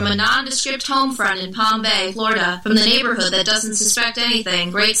From a nondescript home front in Palm Bay, Florida, from the neighborhood that doesn't suspect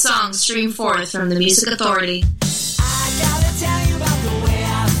anything, great songs stream forth from the Music Authority. I gotta tell you about the way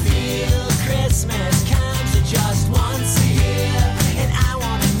I feel. Christmas comes just once a year, and I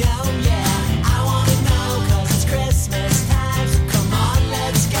wanna know, yeah, I wanna know, 'cause it's Christmas time, so come on,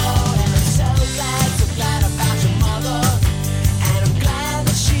 let's go. And I'm so glad about your mother, and I'm glad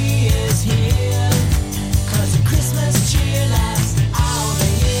that she is here, 'cause the Christmas cheer lasts all the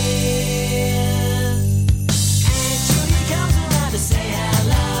year. And Judy comes around to say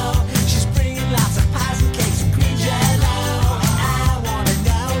hello. She's bringing lots of pies and cakes and green jello. And I wanna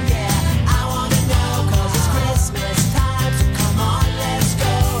know, yeah, I wanna know, 'cause it's Christmas time, so come on, let's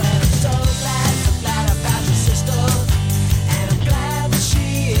go. And I'm so glad about your sister, and I'm glad that she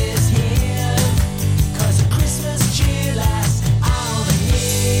is here, 'cause the Christmas cheer lasts all the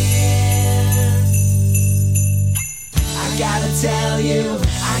year. I gotta tell you,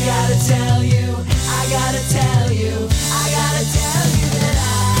 I gotta tell you, I gotta tell you, I gotta tell you that I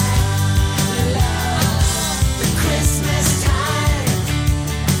love the Christmas time.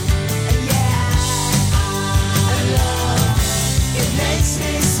 Yeah, I love it, makes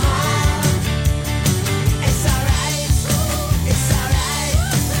me smile. It's alright, it's alright,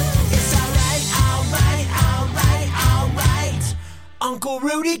 it's alright, alright. Uncle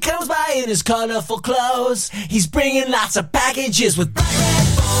Rudy comes by in his colorful clothes. He's bringing lots of packages with bright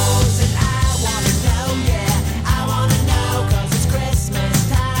red bows. And I wanna know, yeah, I wanna know, 'cause it's Christmas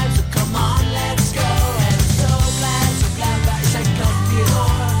time, so come on, let's go. And I'm so glad about your second cousin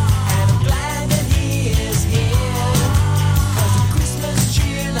Theodore, and I'm glad that he is here, 'cause the Christmas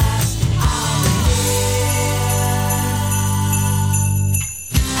cheer lasts all the year.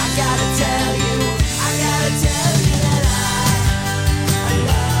 I gotta tell you that I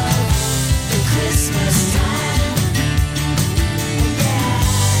love the Christmas time. Yeah,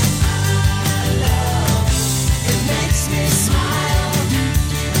 I love it, makes me smile.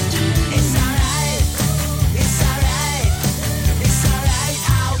 It's alright, it's alright, it's alright,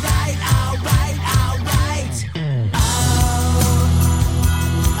 alright.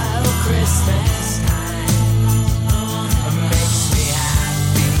 Oh, Christmas time makes me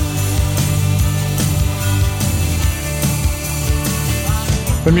happy.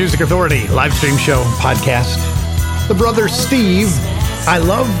 The Music Authority live stream show podcast. The brother Steve, I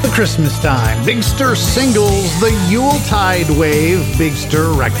Love the Christmas Time. Big Stir Singles, the Yuletide Wave, Big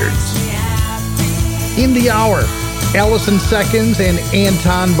Stir Records. In the hour, Allison Seconds and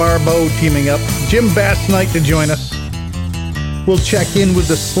Anton Barbeau teaming up. Jim Bass Knight to join us. We'll check in with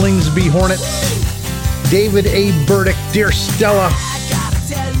the Slingsby Hornets. David A. Burdick, Dear Stella.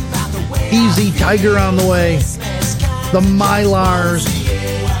 Easy Tiger on the way. The Mylars.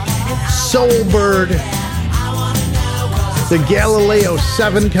 Soulbird, the Galileo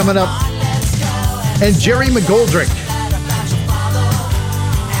 7 coming up, and Jerry McGoldrick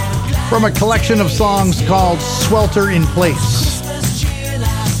from a collection of songs called Swelter in Place.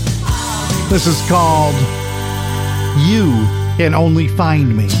 This is called You Can Only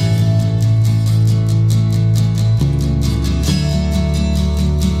Find Me.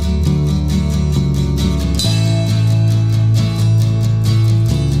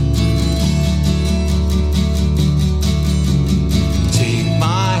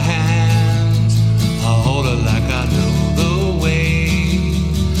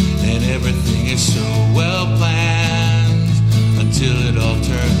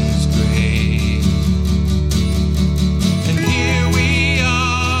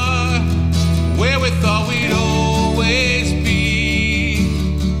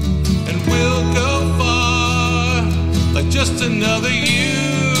 Just another you.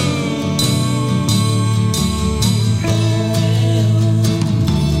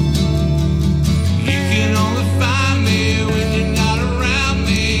 You can only find me when you're not around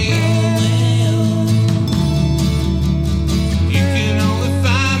me. You can only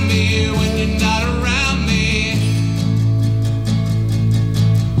find me when you're not around me.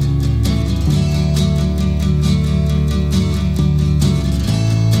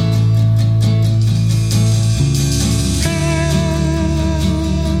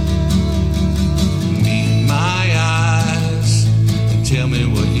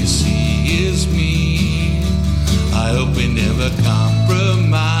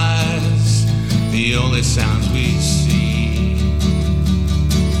 Compromise the only sounds we see,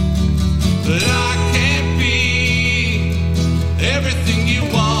 but I can't be everything you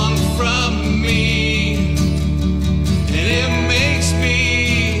want from me, and it makes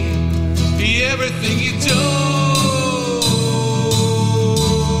me be everything you don't.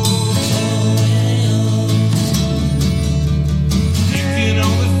 You can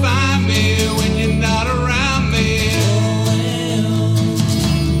only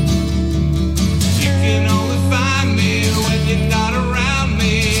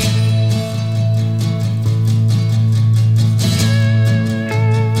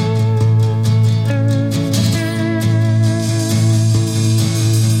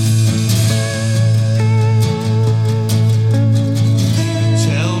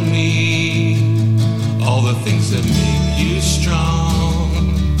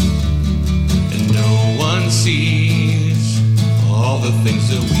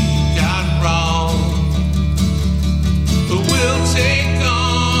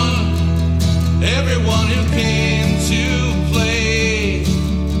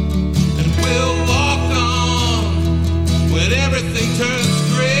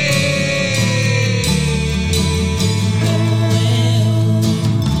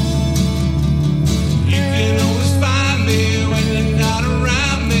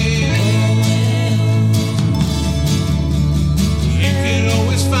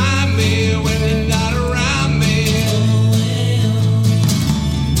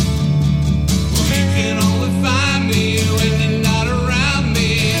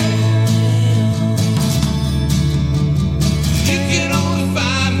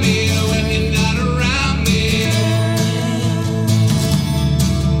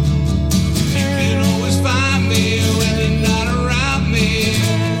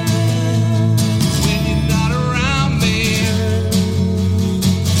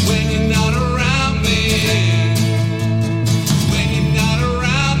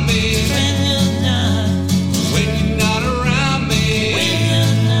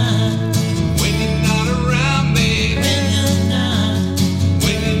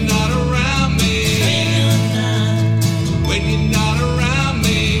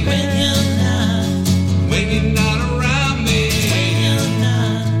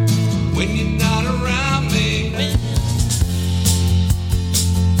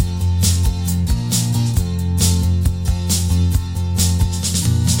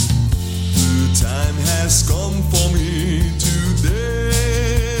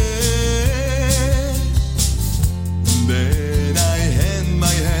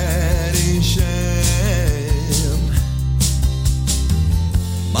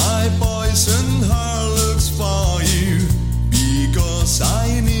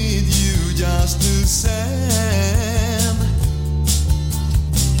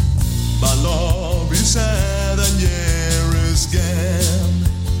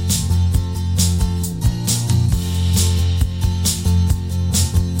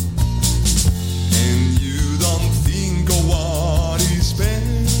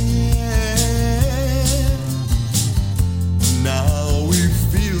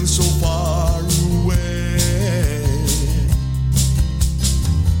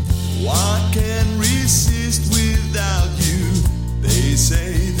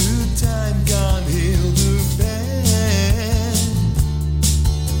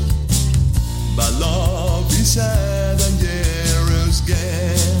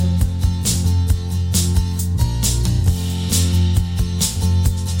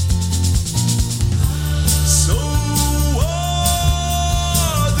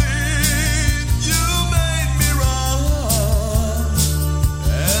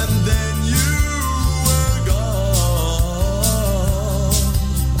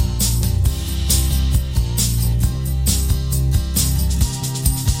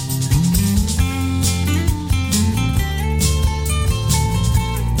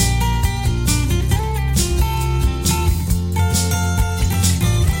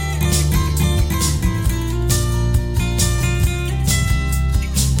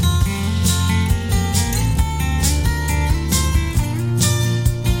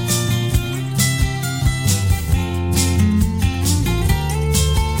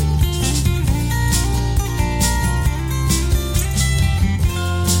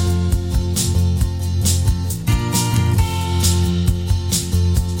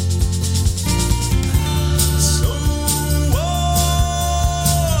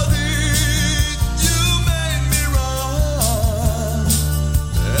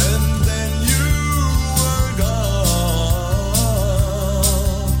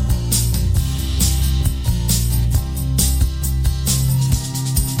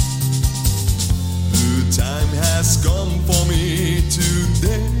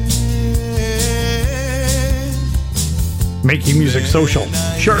Making Music Social,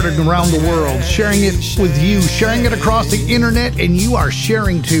 sharing it around the world, sharing it with you, sharing it across the internet, and you are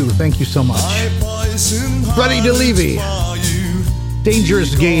sharing too. Thank you so much. Freddie DeLevy,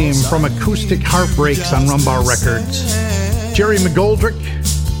 Dangerous Game from Acoustic Heartbreaks on Rumbar Records. Jerry McGoldrick,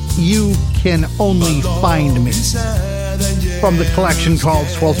 You Can Only Find Me, from the collection called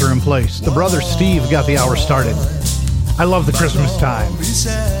Swelter in Place. The brother Steve got the hour started. I love the Christmas time.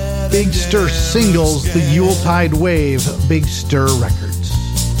 Big Stir Singles, the Yuletide Wave, Big Stir Records.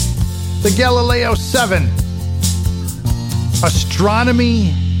 The Galileo 7,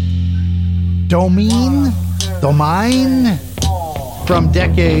 Astronomy Domain, from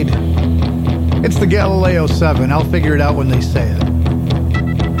Decade. It's the Galileo 7. I'll figure it out when they say it.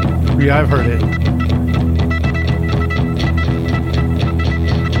 Yeah, I've heard it.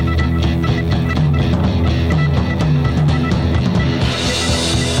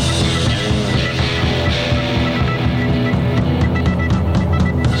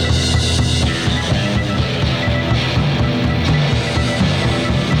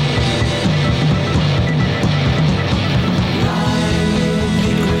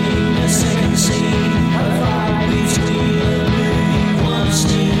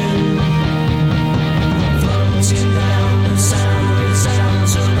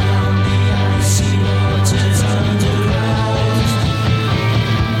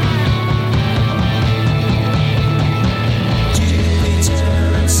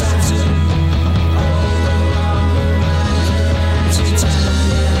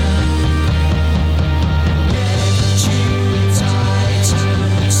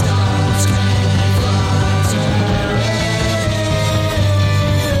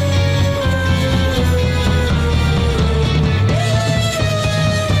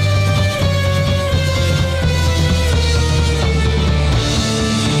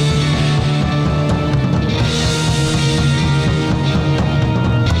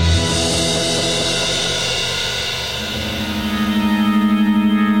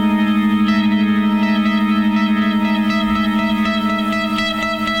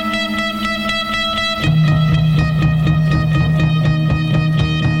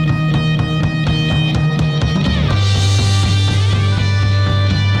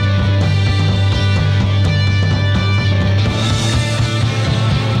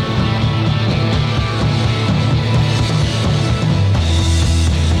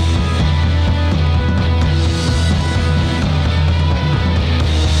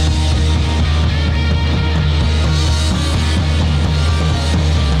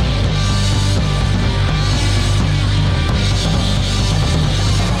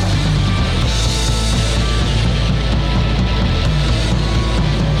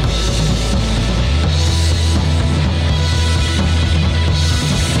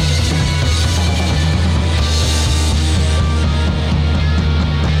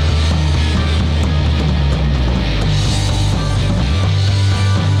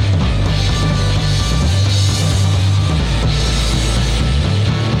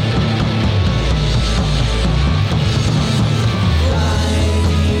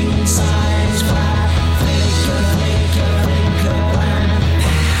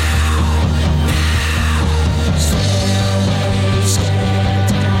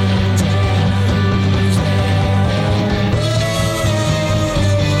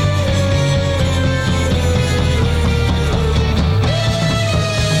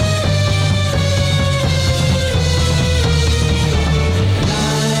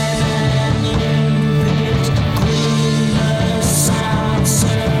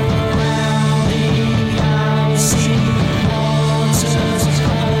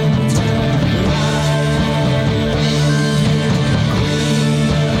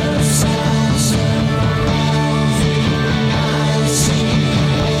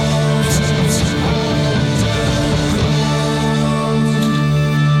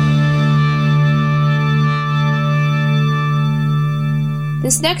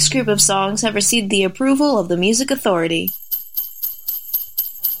 This next group of songs have received the approval of the Music Authority.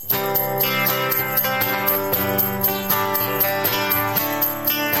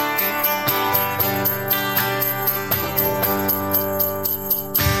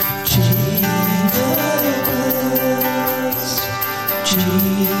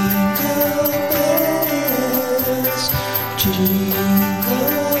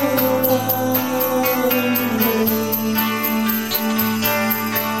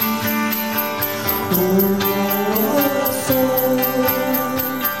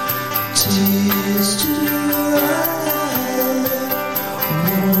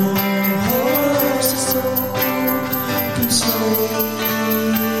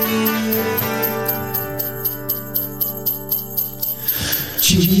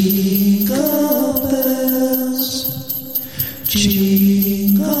 Jingle bells,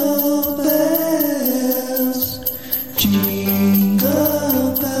 jingle bells,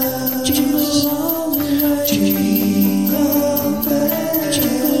 jingle bells, jingle all the way. Jingle bells,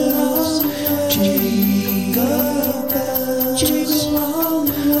 jingle bells, jingle all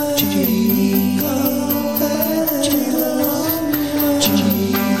the way.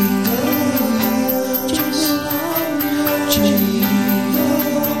 Jingle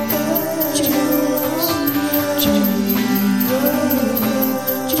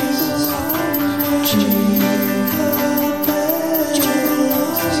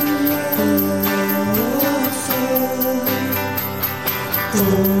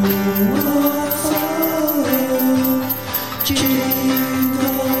bells, jingle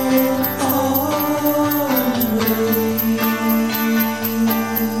all the way.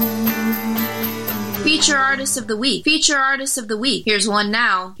 Feature Artist of the Week. Feature Artist of the Week. Here's one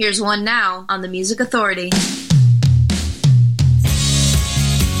now. Here's one now on the Music Authority.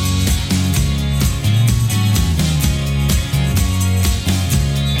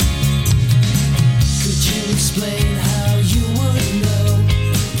 Could you explain how you would know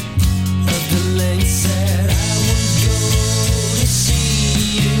of the lengths that I would go to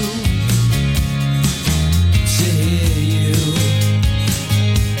see you, to hear you?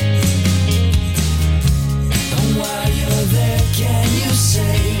 And while you're there, can you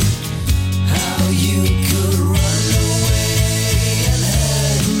say how you could run away and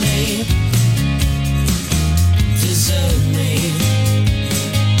hurt me, desert me?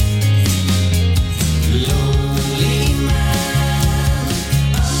 Lonely man,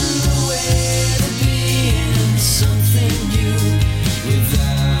 unaware to be in something new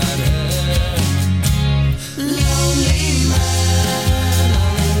without her. Lonely man,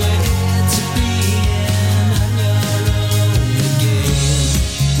 unaware to be on your own again.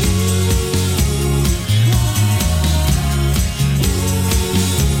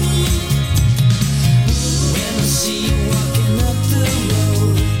 When I see you walking up the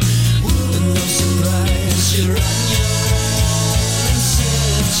road, with no surprise, you're on your own and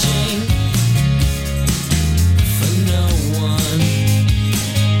searching for no one.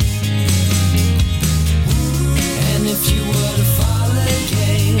 And if you were to fall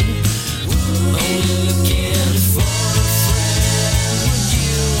again, only looking for a friend, would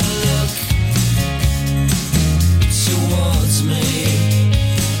you look towards me?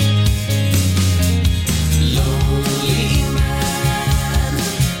 Lonely man,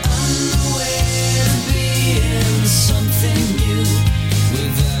 unaware to be in something new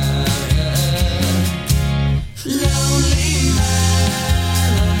without her. Lonely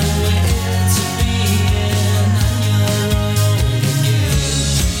man, unaware to be in on your own again.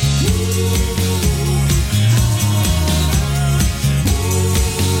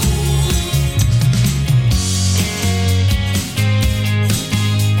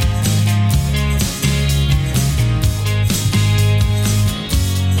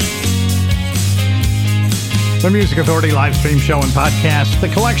 The Music Authority live stream show and podcast. The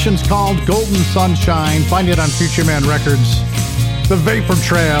collection's called Golden Sunshine. Find it on Future Man Records. The Vapor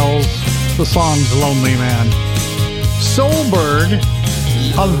Trails. The song's Lonely Man. Soulbird,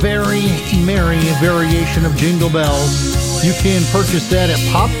 a very merry variation of Jingle Bells. You can purchase that at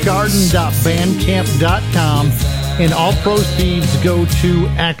popgarden.bandcamp.com, and all proceeds go to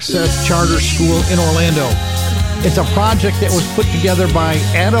Access Charter School in Orlando. It's a project that was put together by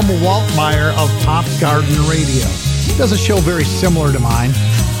Adam Waltmeyer of Pop Garden Radio. Does a show very similar to mine.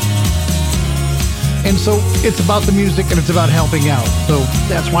 And so it's about the music and it's about helping out. So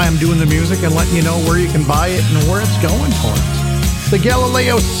that's why I'm doing the music and letting you know where you can buy it and where it's going towards. The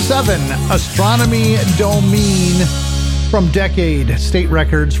Galileo 7 Astronomy Domain from Decade State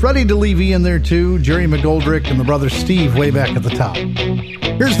Records. Freddie DeLevy in there too. Jerry McGoldrick and the brother Steve way back at the top.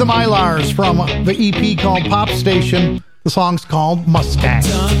 Here's the Mylars from the EP called Pop Station. The song's called Mustang.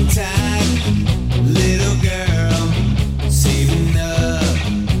 Tongue-tied little girl, saving up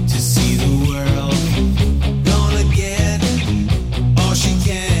to see the world. Gonna get all she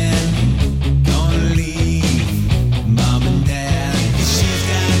can. Gonna leave mom and dad. She's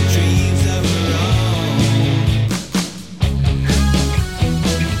got dreams of her own.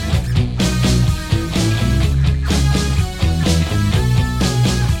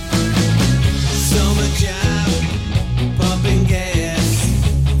 Summer job, pumping gas,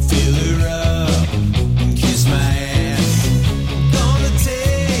 fill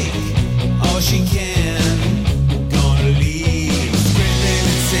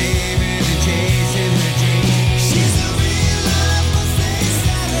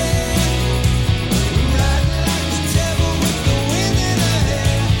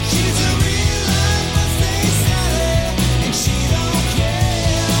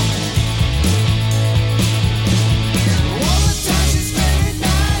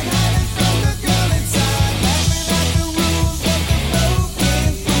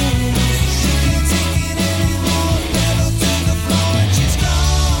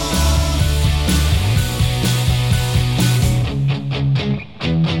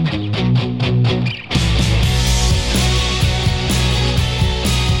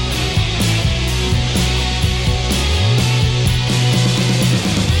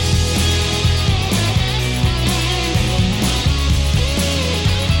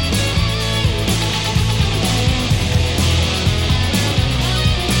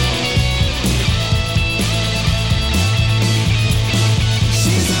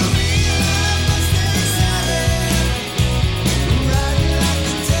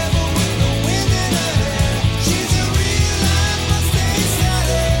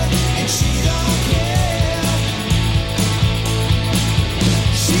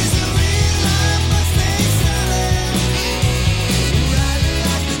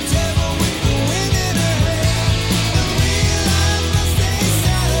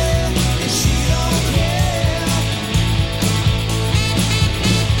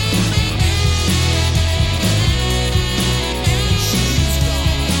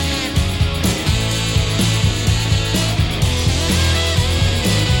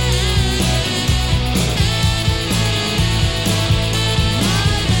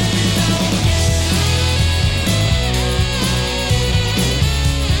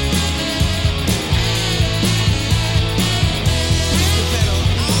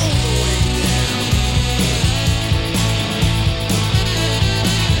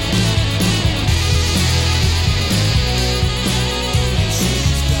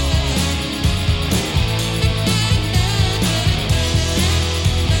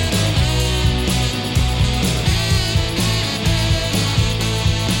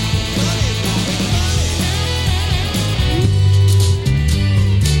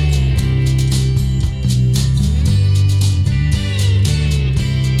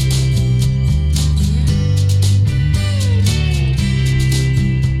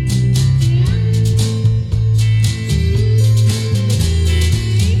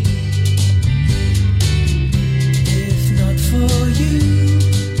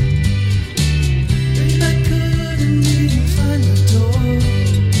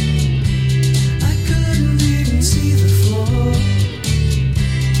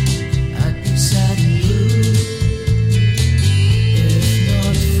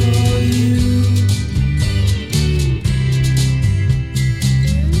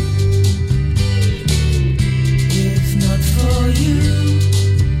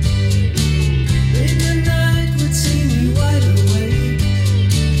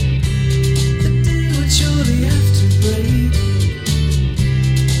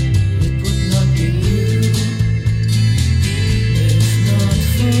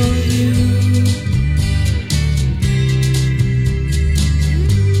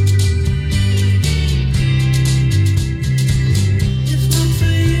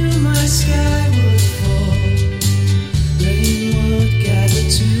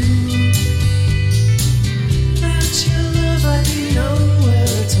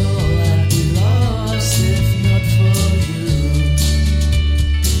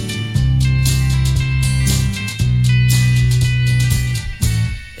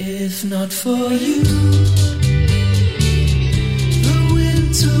not for you, the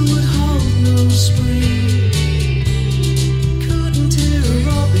winter would hold no spring. Couldn't hear a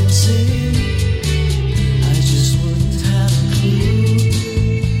robin sing. I just wouldn't have a clue.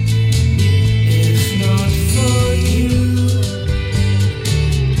 If not for you,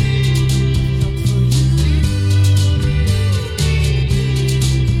 not for you.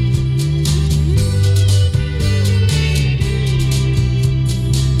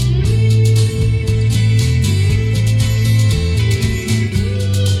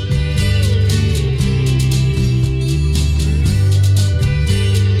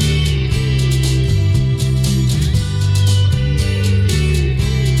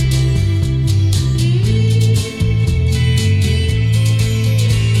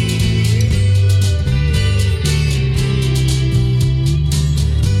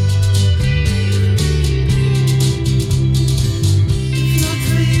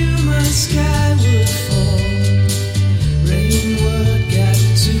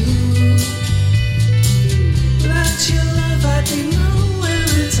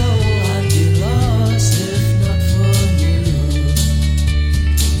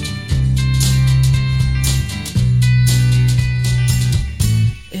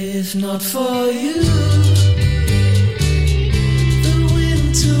 If not for you, the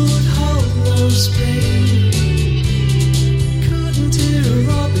winter would hold no spring. Couldn't hear a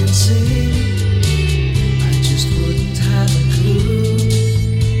robin sing. I just wouldn't have a clue.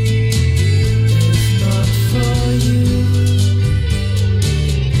 If not for you,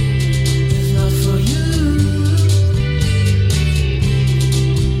 if not for you.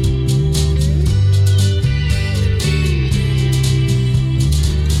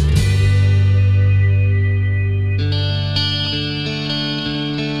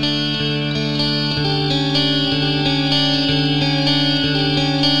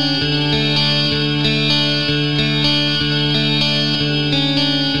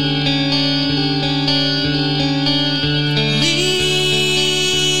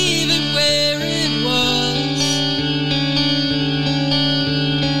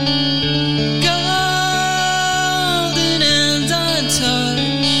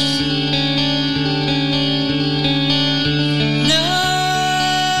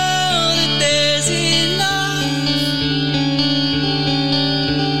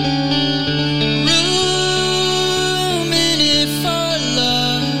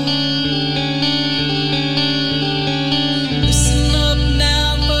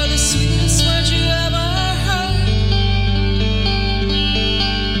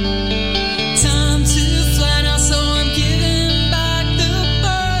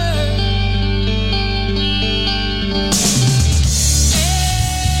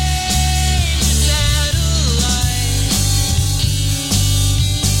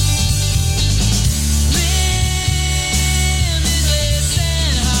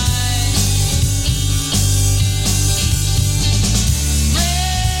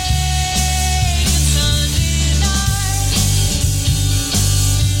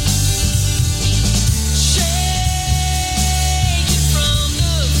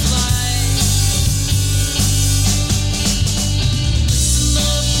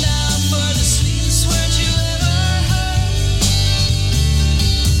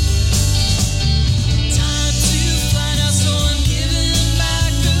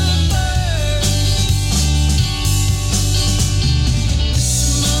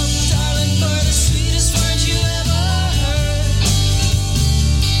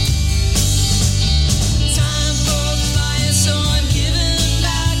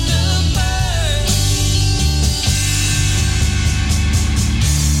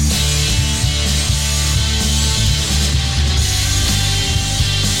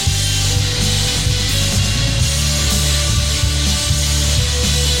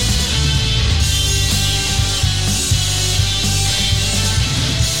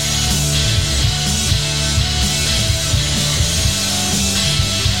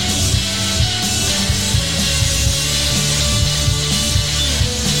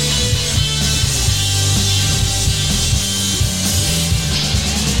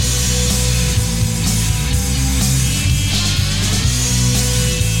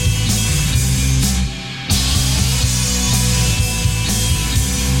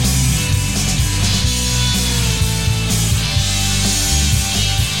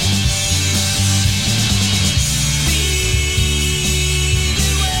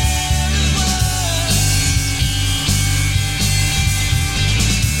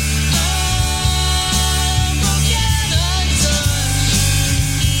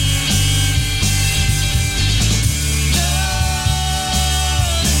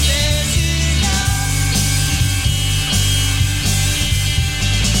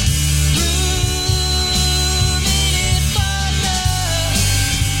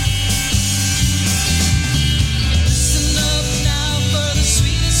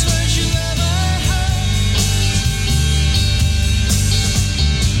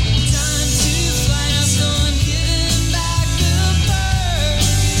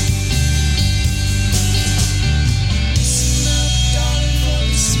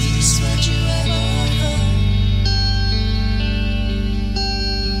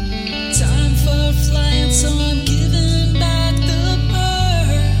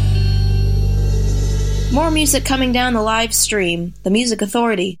 more music coming down the live stream, The Music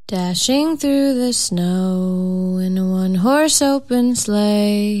Authority. Dashing through the snow in a one-horse open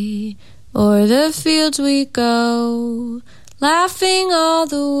sleigh, o'er the fields we go, laughing all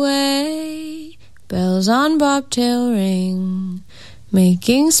the way. Bells on bobtail ring,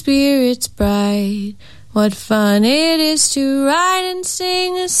 making spirits bright. What fun it is to ride and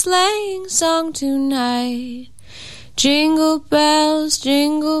sing a sleighing song tonight. Jingle bells,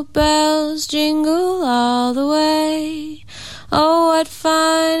 jingle all the way. Oh, what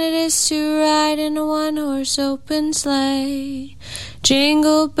fun it is to ride in a one-horse open sleigh.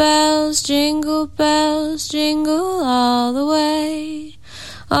 Jingle bells, jingle all the way.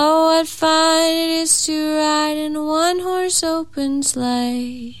 Oh, what fun it is to ride in a one-horse open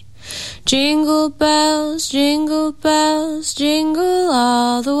sleigh. Jingle bells, jingle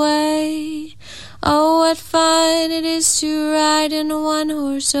all the way. Oh, what fun it is to ride in a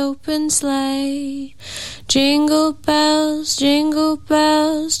one-horse open sleigh. Jingle bells, jingle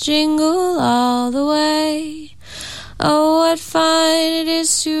all the way. Oh, what fun it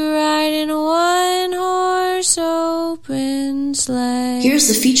is to ride in a one-horse open sleigh. Here's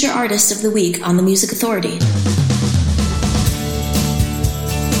the feature artist of the week on The Music Authority.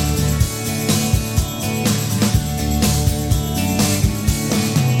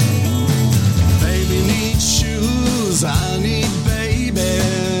 I need baby.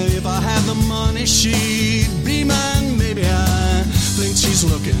 If I had the money, she'd be mine. Maybe I think she's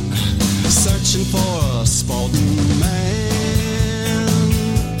looking, searching for a sporting man.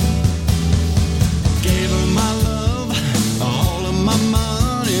 Gave her my love, all of my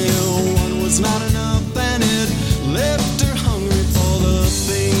money. One was not enough, and it left her hungry for the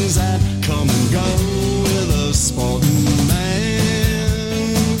things that come and go with a sporting man.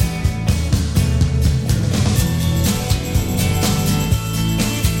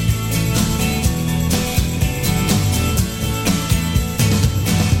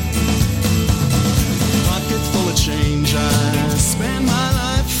 Change, I spend my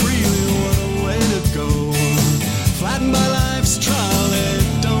life freely, what a way to go. Flatten my life's trolley,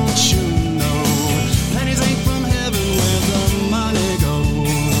 don't you know? Pennies ain't from heaven, where the money go?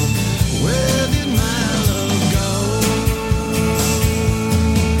 Where did my love go?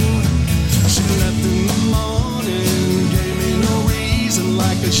 She left in the morning, gave me no reason,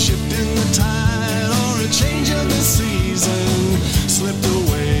 like a shift in the tide or a change of the season. Slipped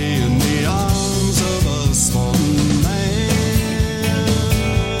away in the arms of a sporting man.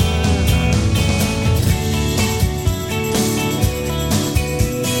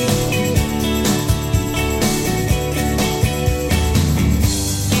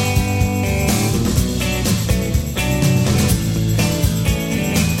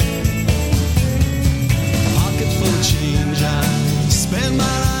 Pocket full of change, I spend my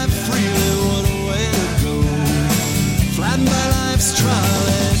life freely, what a way to go. Flatten my life's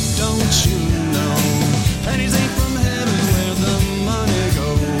trolley, don't you know? Pennies ain't from heaven, where the money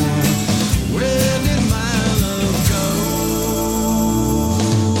go? Where did my love go?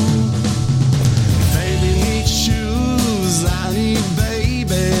 Baby needs shoes, I need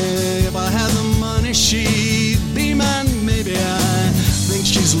baby. If I had the money, she'd be mine. Maybe I think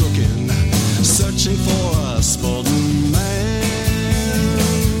she's looking, searching for a sporting man.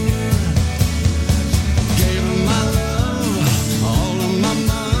 Gave her my love, all of my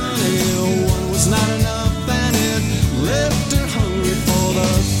money. One was not enough, and it left her hungry for the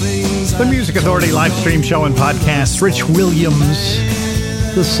things. The Music Authority live stream show and podcast. Rich Williams.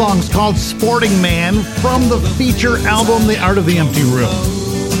 The song's called Sporting Man from the feature album The Art of the Empty Room.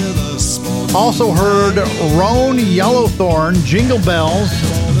 Also heard Roan Yellowthorn, Jingle Bells,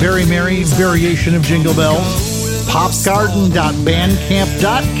 very merry variation of Jingle Bells,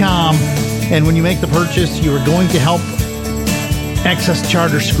 popgarden.bandcamp.com. And when you make the purchase, you are going to help Access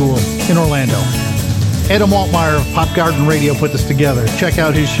Charter School in Orlando. Adam Waltmeyer of Pop Garden Radio put this together. Check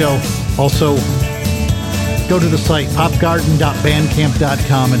out his show. Also, go to the site,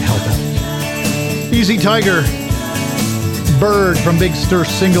 popgarden.bandcamp.com, and help out. Easy Tiger, Bird from Big Stir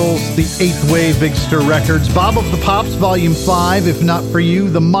Singles, the 8th Wave Big Stir Records. Bob of the Pops, Volume 5, If Not For You.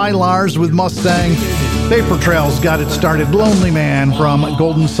 The Mylars with Mustang. Vapor Trails got it started. Lonely Man from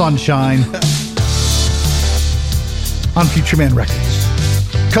Golden Sunshine on Future Man Records.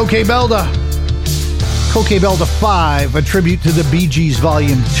 Coke Belda 5, a tribute to the Bee Gees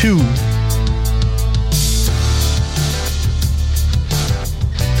Volume 2.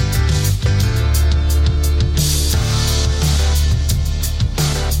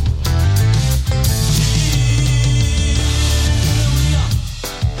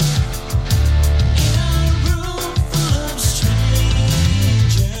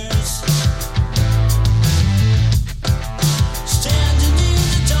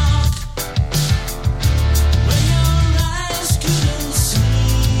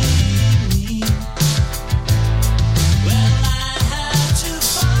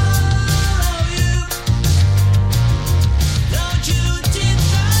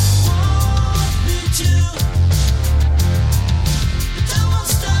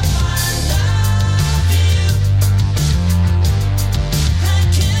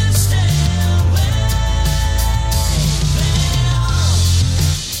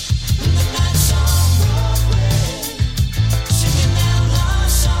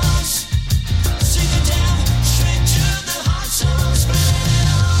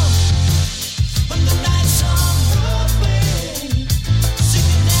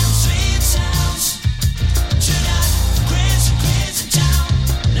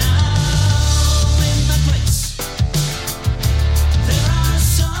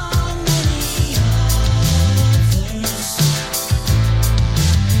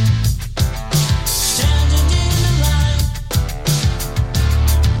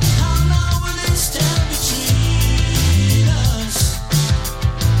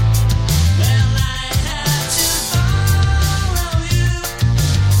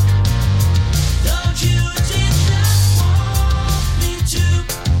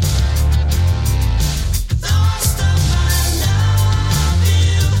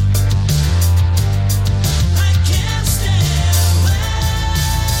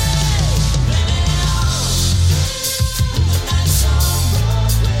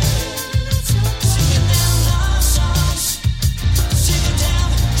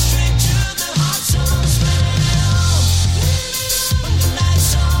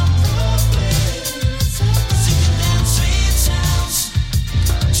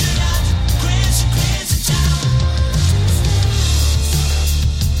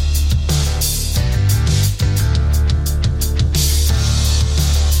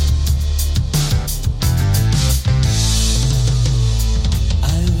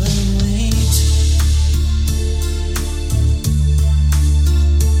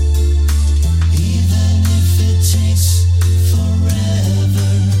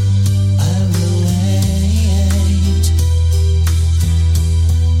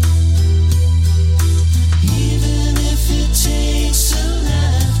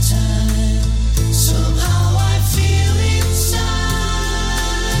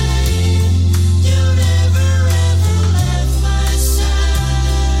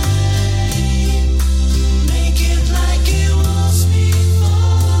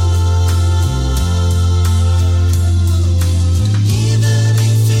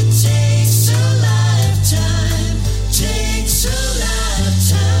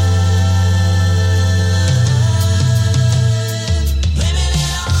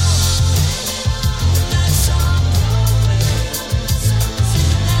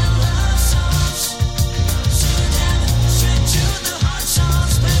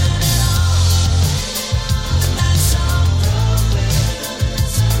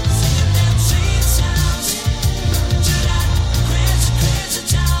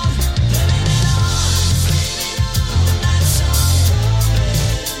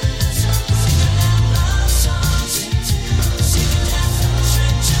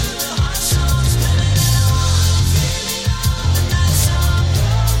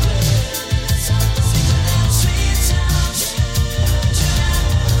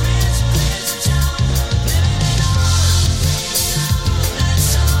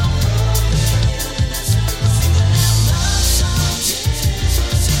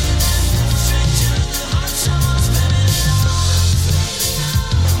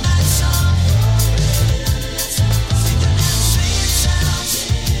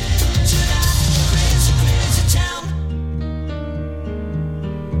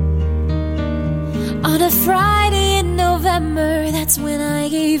 when I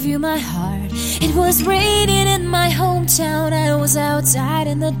gave you my heart. It was raining in my hometown. I was outside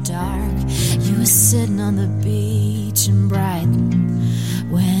in the dark. You were sitting on the beach in Brighton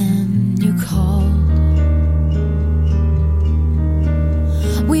when you called.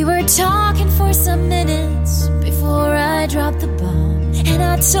 We were talking for some minutes before I dropped the bomb, and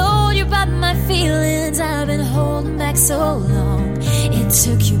I told you about my feelings I've been holding back so long. It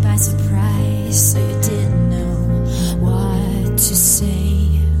took you by surprise, so you didn't know what to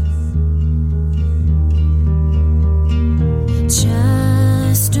say.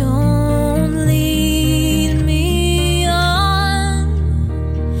 Just don't lead me on.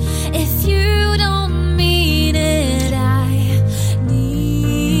 If you don't mean it, I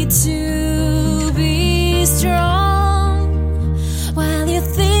need to be strong. While you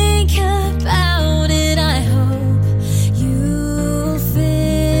think about it, I hope you'll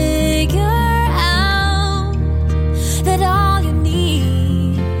figure out that all you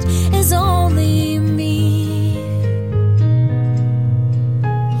need is only me.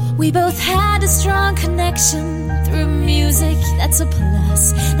 We both had a strong connection through music, that's a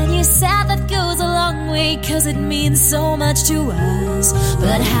plus. Then you said that goes a long way, 'cause it means so much to us.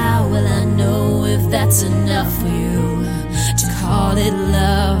 But how will I know if that's enough for you to call it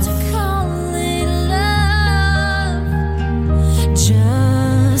love?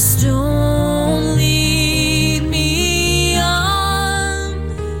 Just don't lead me on.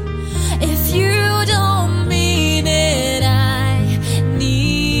 If you don't mean it, I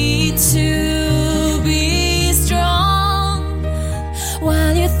need to be strong.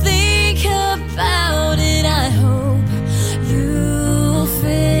 While you think about it, I hope you'll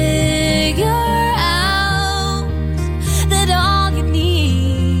figure out that all you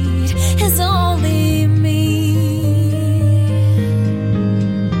need is only me.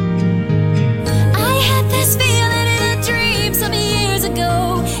 I had this feeling in a dream some years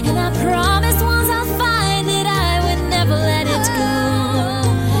ago, and I promised once I'll find it, I would never let it go.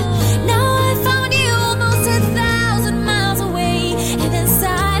 Now I found you almost 1,000 miles away, and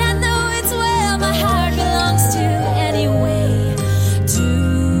inside I know it's where my heart belongs to anyway. Do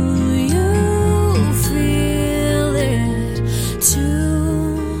you feel it too?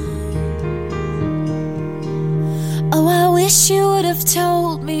 Oh, I wish you would have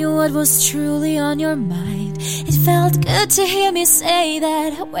told me what was truly on your mind. It felt good to hear me say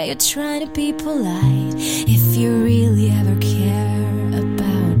that while you're trying to be polite. If you really ever care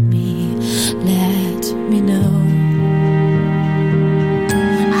about me, let me know.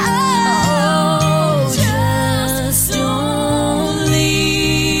 Oh, just don't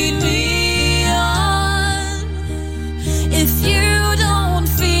lead me on. If you don't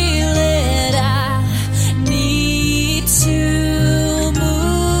feel it, I need to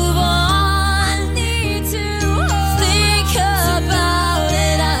move on. I need to think about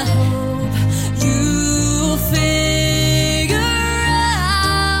it. I hope you figure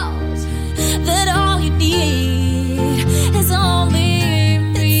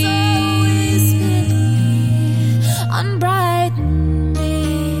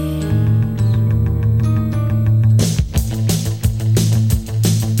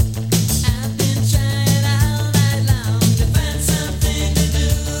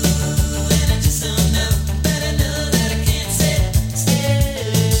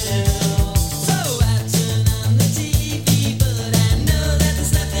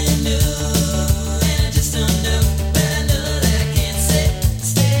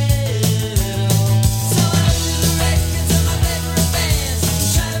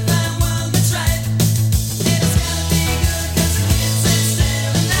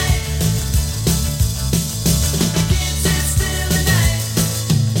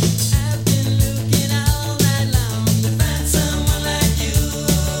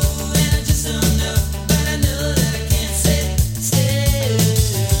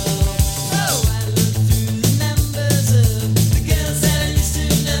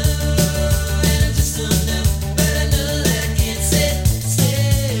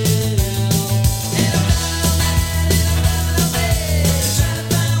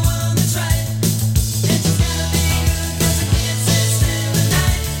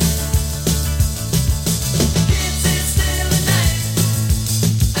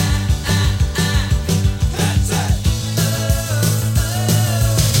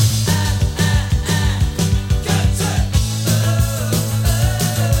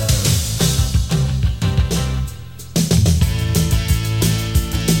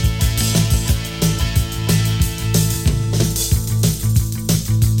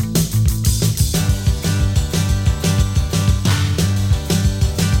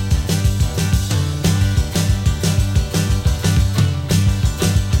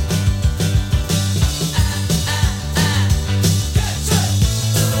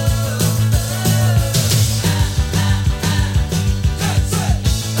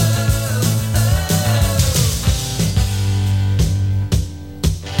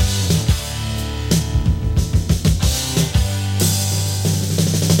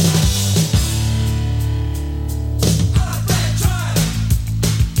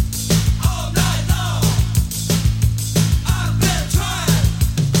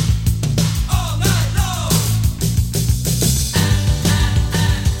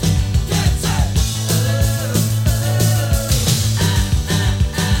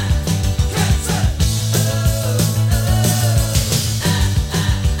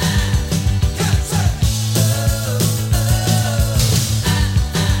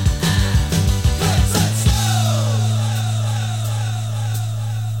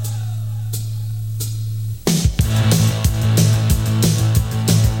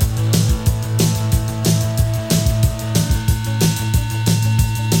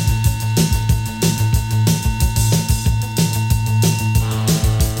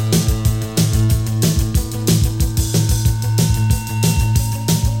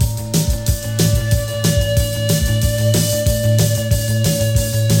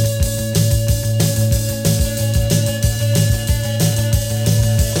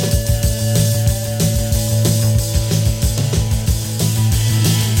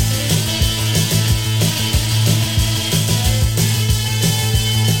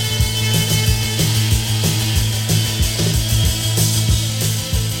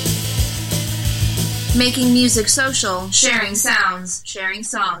Making music social, sharing sounds, sharing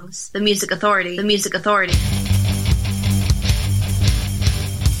songs. The Music Authority. The Music Authority.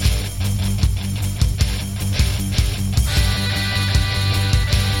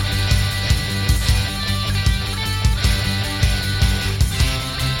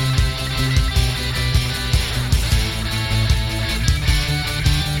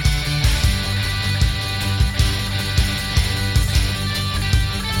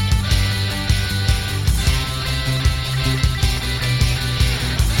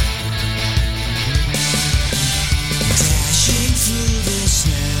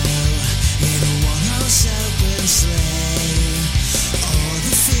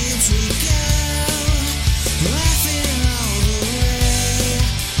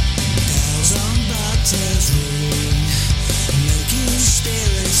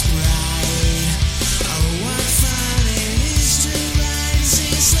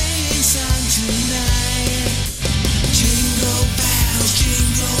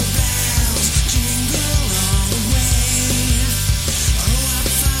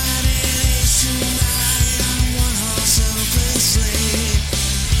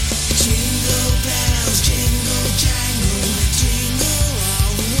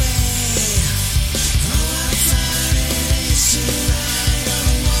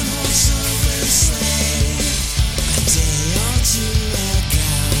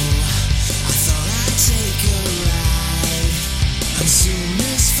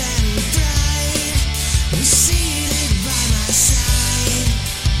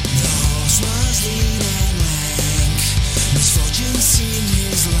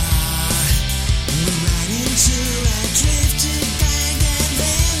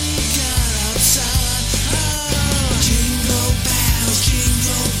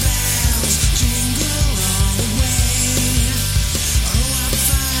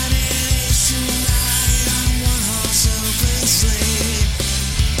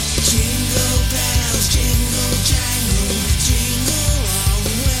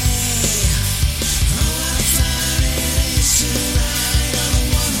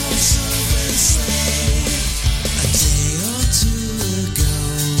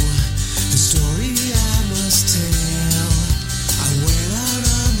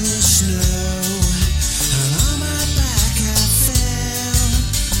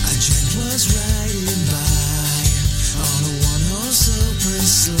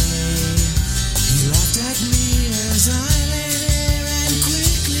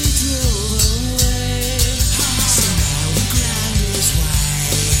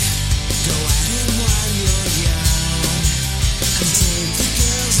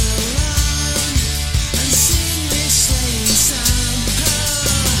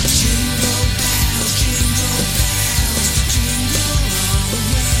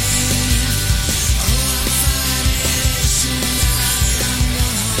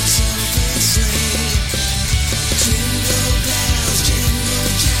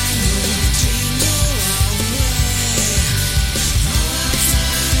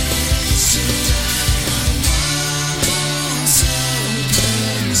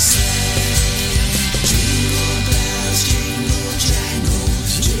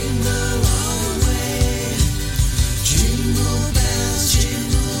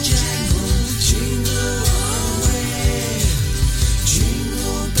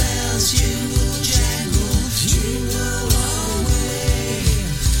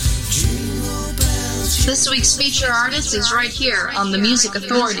 This week's feature artist is right here on The Music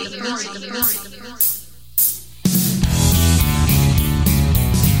Authority.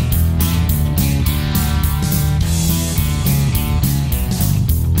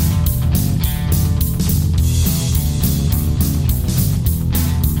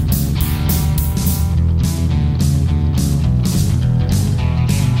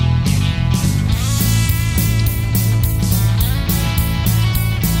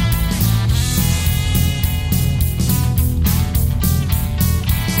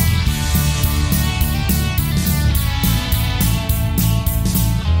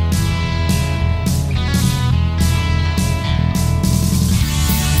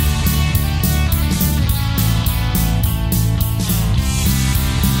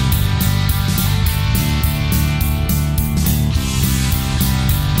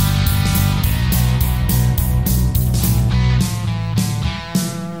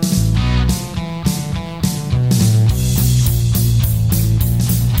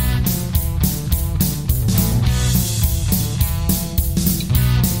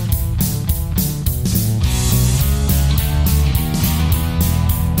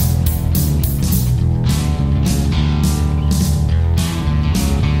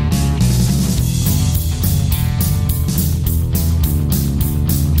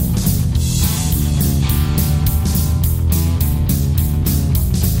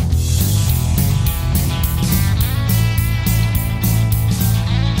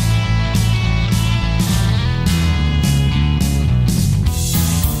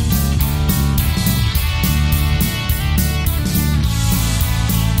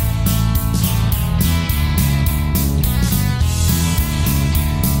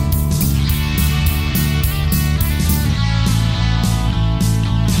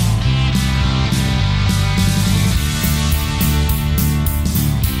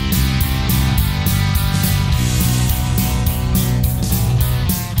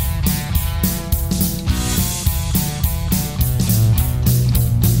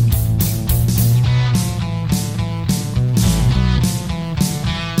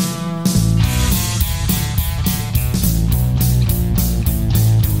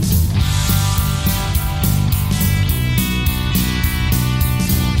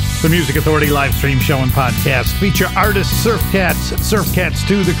 The Music Authority live stream show and podcast feature artist Surf Cats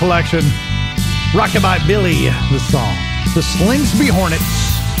 2, the collection, Rockabye Billy, the song, the Slingsby Hornets,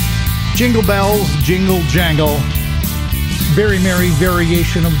 Jingle Bells, Jingle Jangle, Very Merry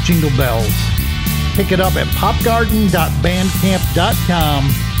Variation of Jingle Bells. Pick it up at popgarden.bandcamp.com,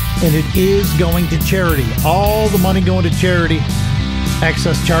 and it is going to charity. All the money going to charity.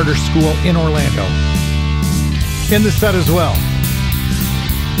 Access Charter School in Orlando. In the set as well,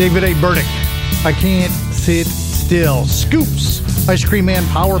 David A. Burdick, I Can't Sit Still. Scoops, Ice Cream Man,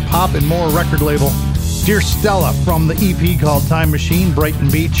 Power Pop, and More record label. Dear Stella from the EP called Time Machine, Brighton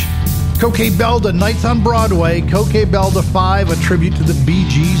Beach. Coke Belda, Nights on Broadway. Coke Belda 5, a tribute to the Bee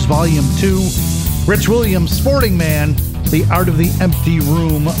Gees, Volume 2. Rich Williams, Sporting Man, The Art of the Empty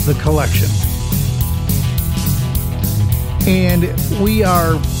Room, the collection. And we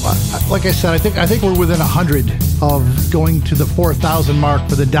are, like I said, I think we're within 100 of going to the 4,000 mark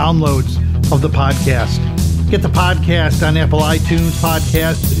for the downloads of the podcast. Get the podcast on Apple iTunes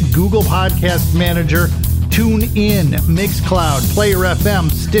Podcast, Google Podcast Manager, TuneIn, Mixcloud, Player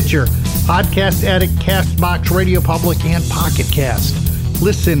FM, Stitcher, Podcast Addict, Castbox, Radio Public, and Pocket Cast.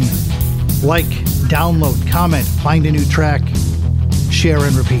 Listen, like, download, comment, find a new track, share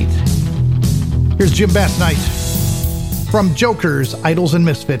and repeat. Here's Jim Bass Knight from Jokers, Idols and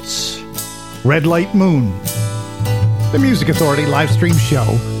Misfits, Red Light Moon, the Music Authority live stream show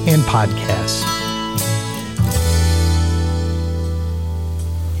and podcast.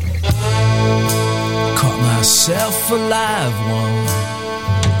 Caught myself alive one.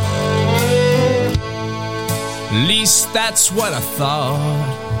 At least that's what I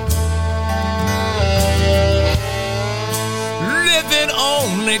thought. Living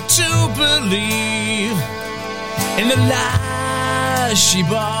only to believe in the lies she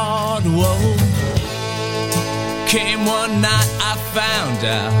bought. Whoa. Came one night, I found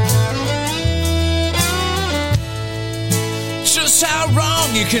out just how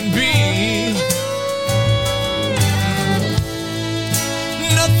wrong you can be.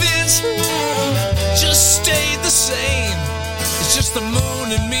 Nothing's just stayed the same. It's just the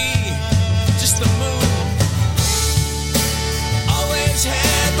moon and me, just the moon. Always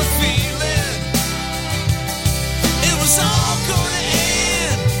had the feeling it was all gonna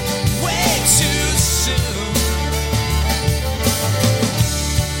end way too soon.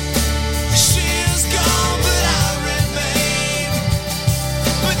 She is gone, but I remain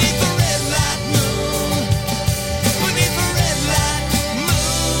beneath the red light moon, beneath the red light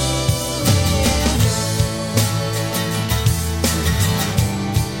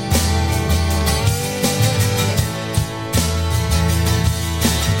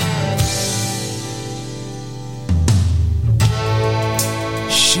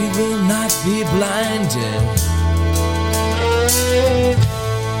She will not be blinded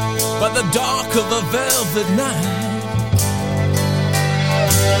by the dark of a velvet night.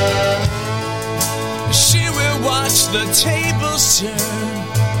 She will watch the tables turn,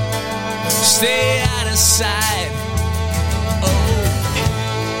 stay out of sight. Oh,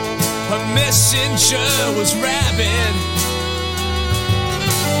 her messenger was rabid,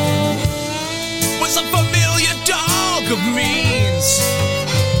 was a familiar dog of means.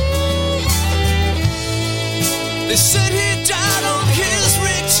 They said he died on his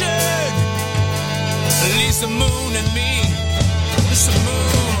return. Leaves the moon and me, it's the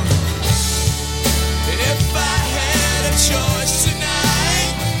moon. If I had a choice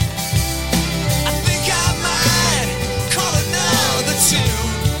tonight, I think I might call another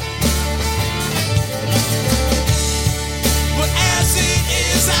tune. But as it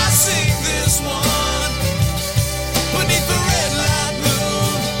is, I sing this one beneath the red light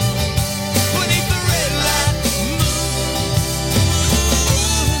moon, beneath the red light moon.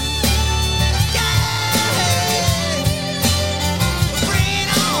 Yeah.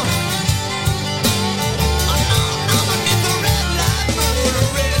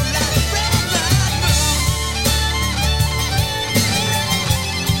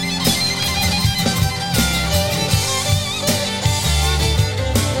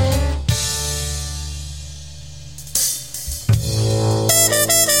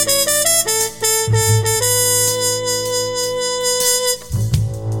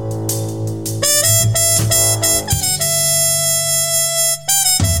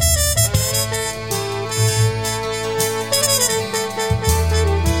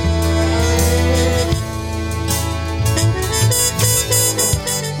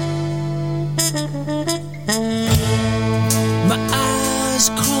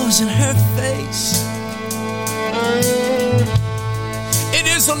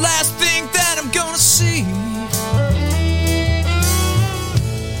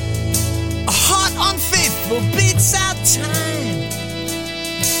 devil beats out time.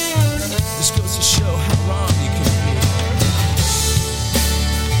 This goes to show how wrong you can be.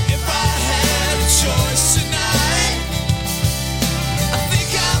 If I had a choice tonight, I think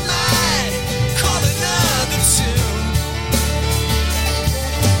I might call another tune.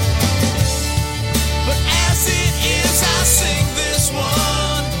 But as it is, I'll sing this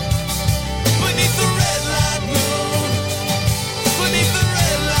one. Beneath the red light moon, beneath the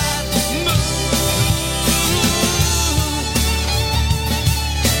red light moon.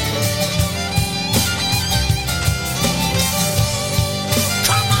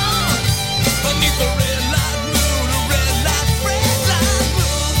 Come on, beneath the red light moon, a red light moon.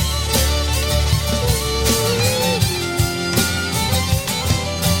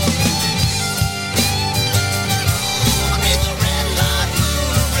 Beneath the red light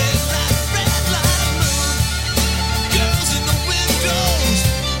moon, a red light moon. Girls in the windows,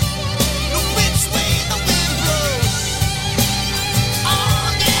 know which way the wind blows. Oh,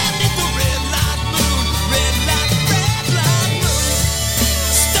 yeah, beneath the red light moon, red light moon.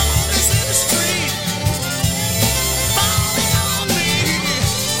 Stoners in the street, falling on me.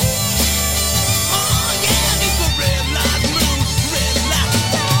 Oh, yeah, beneath the red light moon, red light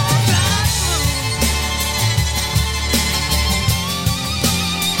moon.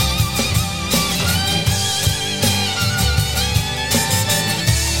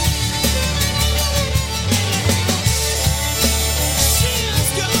 She's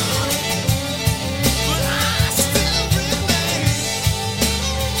gone, but I still remain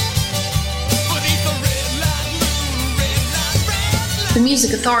beneath the red light moon, red light. The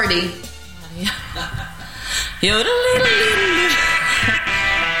Music Authority.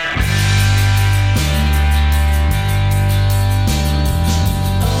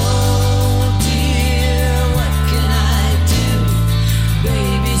 Oh dear, what can I do?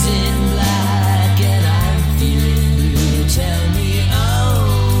 Baby's in black and I'm feeling blue. Tell me, oh,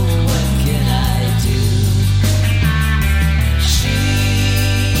 what can I do? She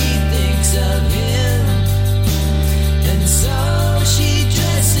thinks of him, and so she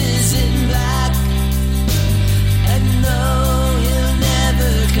dresses in black. And though he'll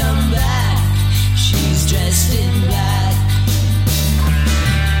never come back, she's dressed in black.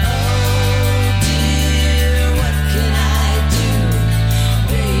 Oh dear, what can I do?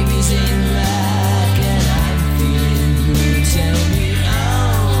 Baby's in black and I'm feeling blue. Tell me,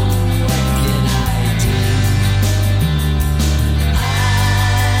 oh, what can I do? I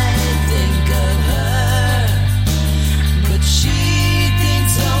think of her, but she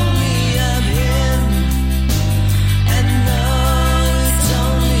thinks only of him. And though it's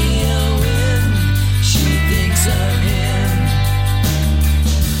only a whim, she thinks of him.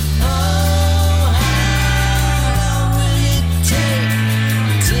 Oh, how long will it take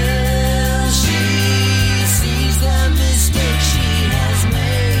till she sees the mistake she has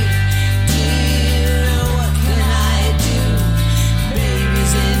made? Dear, what can I do?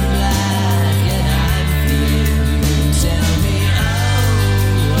 Baby's in black and I'm feeling blue. Tell me, oh,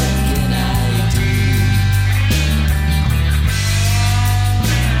 what can I do?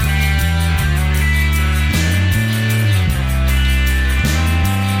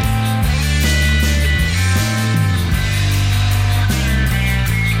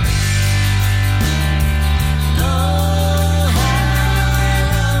 Oh, how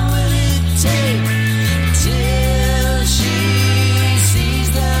long will it take till she sees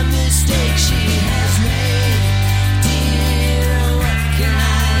the mistake she has made? Dear, what can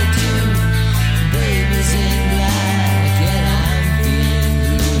I do? Baby's in black and I'm feeling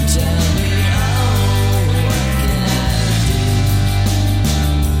blue. Tell me, oh, what can I do?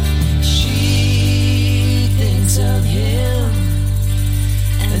 She thinks of him,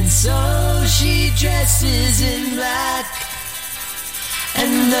 and so she dresses in black.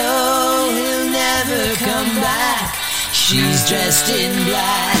 And though he'll never come back, she's dressed in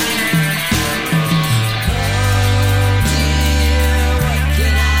black. Oh dear, what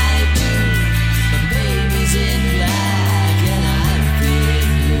can I do? The baby's in black and I'm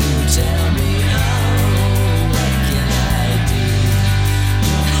feeling blue. Tell me, oh, what can I do?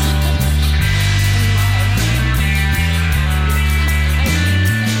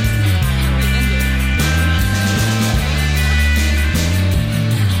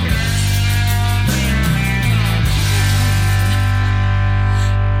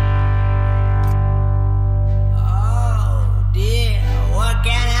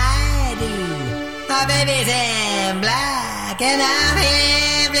 My baby's in black and I'm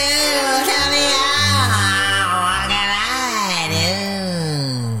in blue. Tell me